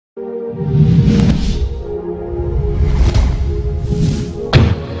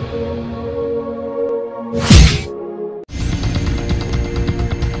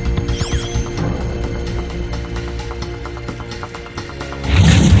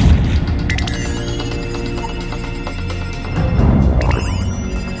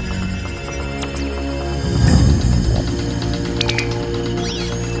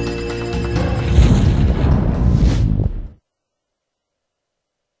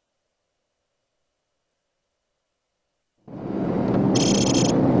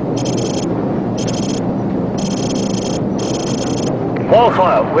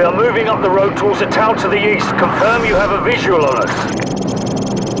Wildfire, we are moving up the road towards a town to the east. Confirm you have a visual on us.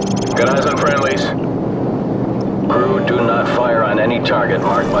 Got eyes on friendlies. Crew, do not fire on any target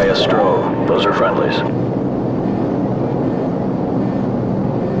marked by a strobe. Those are friendlies.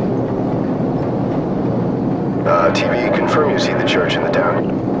 TV, confirm you see the church in the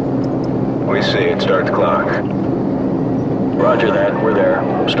town. We see it. Start the clock. Roger that. We're there.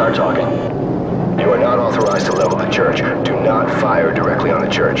 Start talking. You are not authorized to level the church. Do not fire directly on the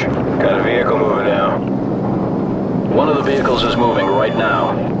church. Got a vehicle moving now. One of the vehicles is moving right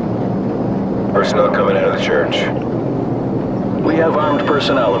now. Personnel coming out of the church. We have armed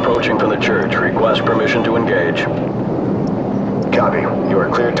personnel approaching from the church. Request permission to engage. Copy. You are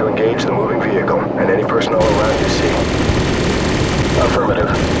cleared to engage the moving vehicle and any personnel around you see. Affirmative.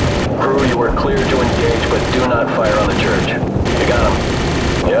 Crew, you are cleared to engage, but do not fire on the church. You got him.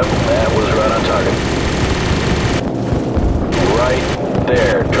 Yep, that was right on target. Right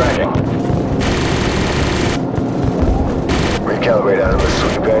there, tracking. Recalibrate out of the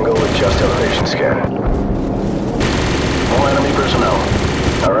sweep angle, adjust elevation scan. More enemy personnel.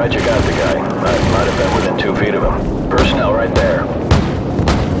 Alright, you got the guy. I might have been within 2 feet of him. Personnel right there.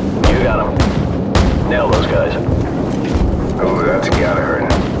 You got him. Nail those guys. Ooh, that's gotta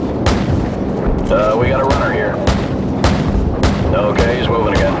hurt. We got a runner here. Okay, he's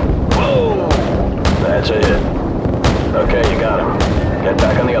moving again. Whoa! That's a hit. Okay, you got him. Get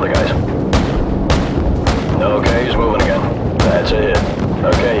back on the other guys. Okay, he's moving again. That's a hit.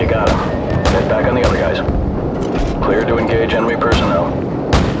 Okay, you got him. Get back on the other guys. Clear to engage enemy personnel.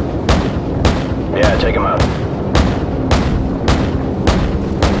 Yeah, take him out.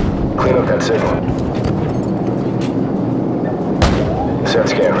 Clean up that signal. Set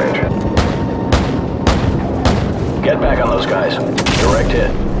scan range. Get back on those guys. Direct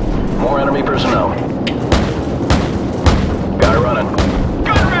hit. More enemy personnel. Guy running.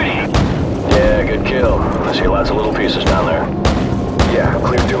 Gun ready! Yeah, good kill. I see lots of little pieces down there. Yeah,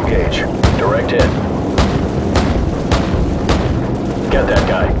 clear to engage. Direct hit. Get that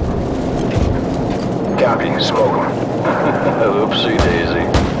guy. Copy. Smoke him. Oopsie daisy.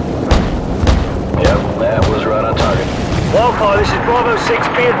 Yep, that was right on target. Wildfire, this is Bravo 6.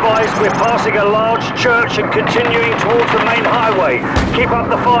 Be advised, we're passing a large church and continuing towards the main highway. Keep up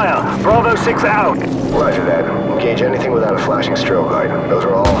the fire. Bravo 6 out. Roger that. Engage anything without a flashing strobe light. Those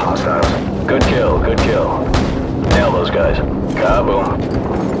are all hostiles. Good kill, good kill. Nail those guys. Kaboom.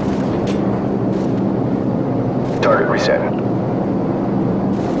 Target reset.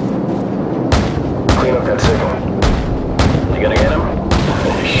 Clean up that signal. You gonna get him?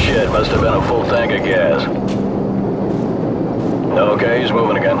 Shit, must have been a full tank of gas. Okay, he's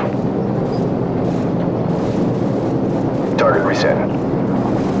moving again. Target reset.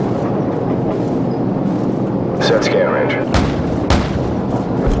 Set scan range.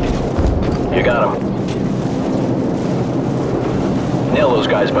 You got him. Nail those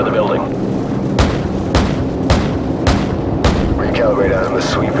guys by the building. Recalibrate out of the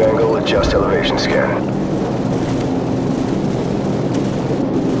sweep angle, adjust elevation scan.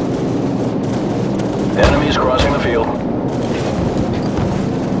 Enemies crossing the field.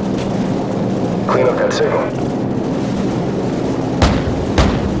 Clean up that signal.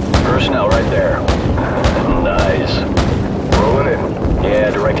 Personnel right there. Nice. Rolling in. Yeah,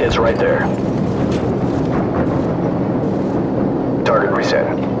 direct hits right there. Target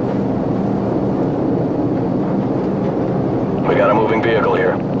reset. We got a moving vehicle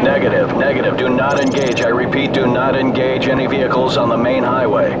here. Negative, negative. Do not engage. I repeat, do not engage any vehicles on the main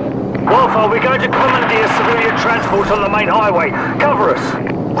highway. Wildfire, we're going to commandeer civilian transport on the main highway. Cover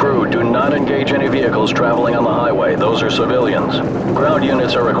us. Crew, do not engage any vehicles traveling on the highway. Those are civilians. Ground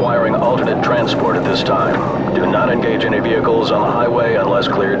units are requiring alternate transport at this time. Do not engage any vehicles on the highway unless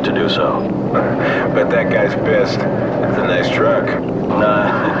cleared to do so. Bet that guy's pissed. That's a nice truck.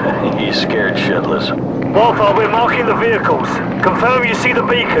 Nah, he's scared shitless. Wildfire, we're marking the vehicles. Confirm you see the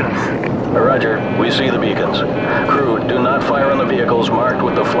beacons. Roger, we see the beacons. Crew, do not fire on the vehicles marked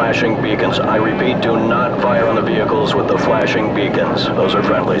with the flashing beacons. I repeat, do not fire on the vehicles with the flashing beacons. Those are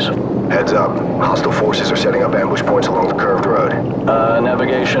friendlies. Heads up. Hostile forces are setting up ambush points along the curved road.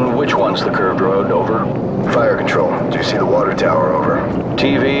 Navigation, which one's the curved road? Over. Fire control. Do you see the water tower? Over.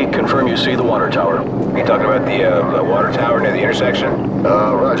 TV, confirm you see the water tower. You talking about the water tower near the intersection?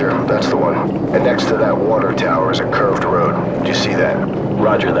 Roger. That's the one. And next to that water tower is a curved road. Do you see that?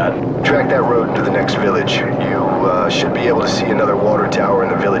 Roger that. Track that road into the next village. You should be able to see another water tower in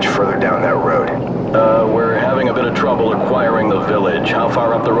the village further down that road. We're having a bit of trouble acquiring the village. How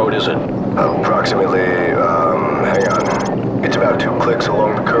far up the road is it? Approximately, hang on. It's about 2 clicks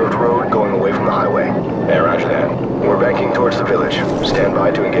along the curved road going away from the highway. Hey, roger that. We're banking towards the village. Stand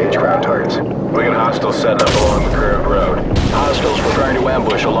by to engage ground targets. We got hostiles setting up along the curved road. Hostiles preparing to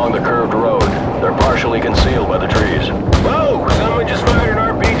ambush along the curved road. They're partially concealed by the trees. Whoa! Someone just fired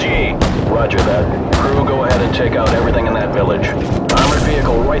an RPG! Roger that. Crew, go ahead and take out everything in that village. Armored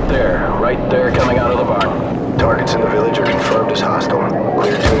vehicle right there coming out of the barn. Targets in the village are confirmed as hostile.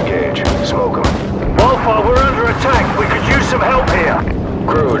 Clear to engage. Smoke them. Wildfire, we're under attack. We could use some help here.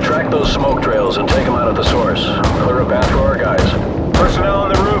 Crew, track those smoke trails and take them out at the source. Clear a path for our guys. Personnel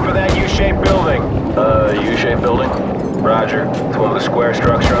on the roof of that U-shaped building. U-shaped building? Roger. It's one with a square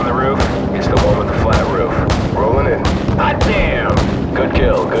structure on the roof. It's the one with the flat roof. Rolling in. Hot damn! Good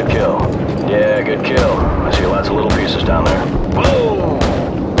kill, good kill. Yeah, good kill. I see lots of little pieces down there. Whoa!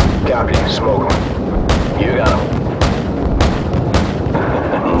 Copy. Smoke them. You got him.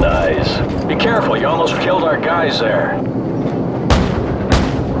 Nice. Be careful, you almost killed our guys there.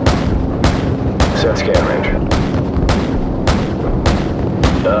 Set scan range.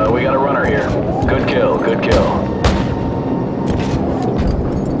 We got a runner here. Good kill, good kill.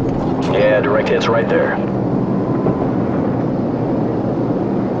 Yeah, direct hits right there.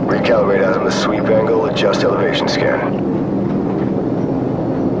 Recalibrate out on the sweep angle, adjust elevation scan.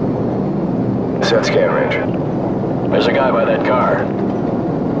 Set scan range. There's a guy by that car.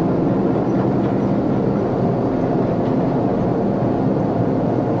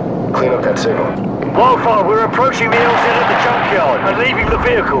 Clean up that signal. Wildfire, we're approaching the LZ at the junkyard and leaving the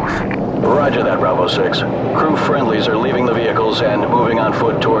vehicles. Roger that, Bravo 6. Crew friendlies are leaving the vehicles and moving on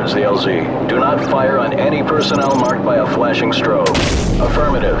foot towards the LZ. Do not fire on any personnel marked by a flashing strobe.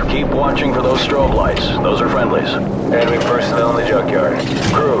 Affirmative. Keep watching for those strobe lights. Those are friendlies. Enemy personnel in the junkyard.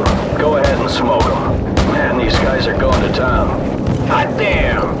 Crew, go ahead and smoke them. Man, these guys are going to town. Hot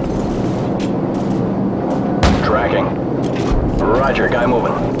damn! Tracking. Roger, guy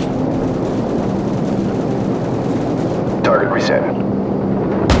moving. Target reset.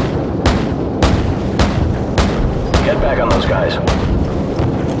 Get back on those guys.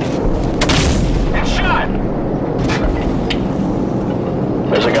 And shot!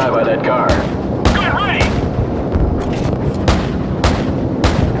 There's a guy by that car. Good, ready!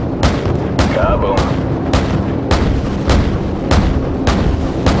 Kaboom.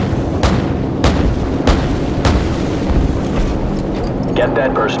 Get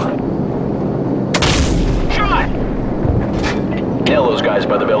that person. Shot! Nail those guys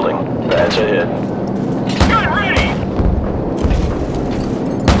by the building. That's a hit. Good, ready!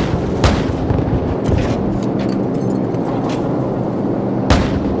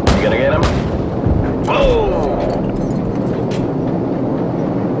 You gonna get him? Whoa!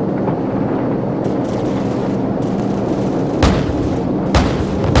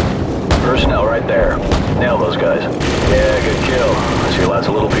 Personnel right there. Nail those guys. Yeah, good kill. I see lots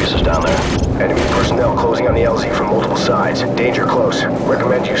of little pieces down there. Enemy personnel closing on the LZ from multiple sides. Danger close.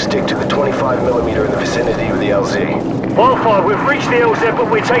 Recommend you stick to the 25mm in the vicinity of the LZ. Wildfire, we've reached the LZ,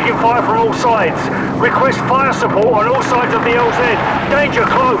 but we're taking fire from all sides. Request fire support on all sides of the LZ. Danger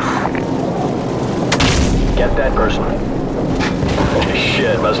close. Get that person.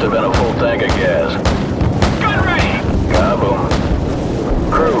 Shit, must have been a full tank of gas. Gun ready! Kaboom.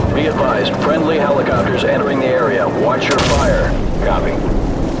 Crew, be advised, friendly helicopters entering the area. Watch your fire. Copy.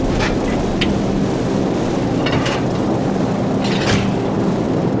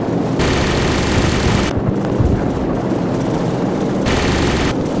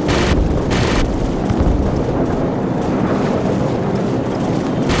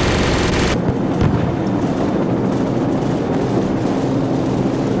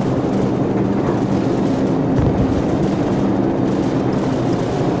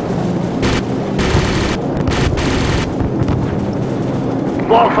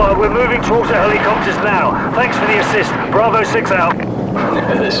 Wildfire, we're moving towards the helicopters now. Thanks for the assist. Bravo 6 out.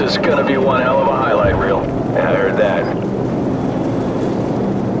 This is gonna be one hell of a highlight reel. I heard that.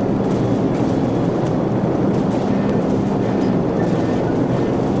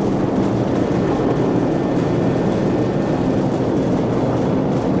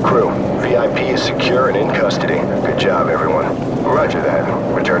 Crew, VIP is secure and in custody. Good job, everyone. Roger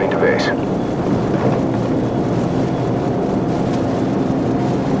that. Returning to base.